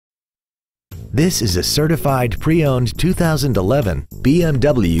This is a certified pre-owned 2011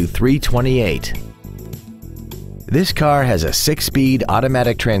 BMW 328. This car has a 6-speed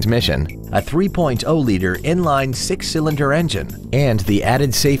automatic transmission, a 3.0-liter inline 6-cylinder engine, and the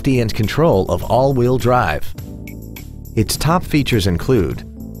added safety and control of all-wheel drive. Its top features include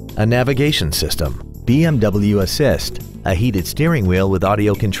a navigation system, BMW Assist, a heated steering wheel with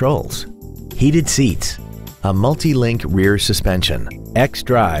audio controls, heated seats, a multi-link rear suspension,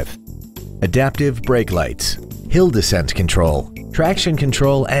 xDrive, adaptive brake lights, hill descent control, traction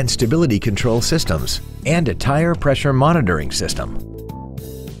control and stability control systems, and a tire pressure monitoring system.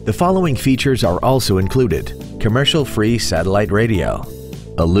 The following features are also included: commercial-free satellite radio,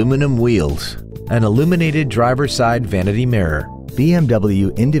 aluminum wheels, an illuminated driver's side vanity mirror,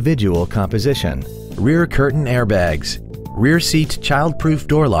 BMW individual composition, rear curtain airbags, rear seat child-proof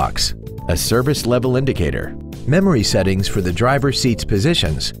door locks, a service level indicator, memory settings for the driver's seat's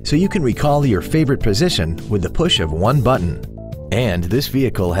positions so you can recall your favorite position with the push of one button. And this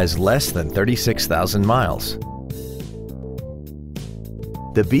vehicle has less than 36,000 miles.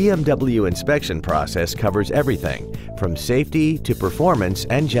 The BMW inspection process covers everything from safety to performance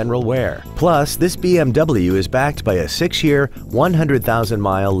and general wear. Plus, this BMW is backed by a 6-year,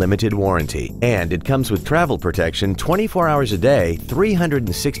 100,000-mile limited warranty, and it comes with travel protection 24 hours a day,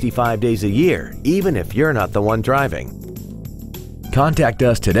 365 days a year, even if you're not the one driving. Contact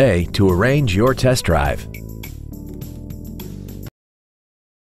us today to arrange your test drive.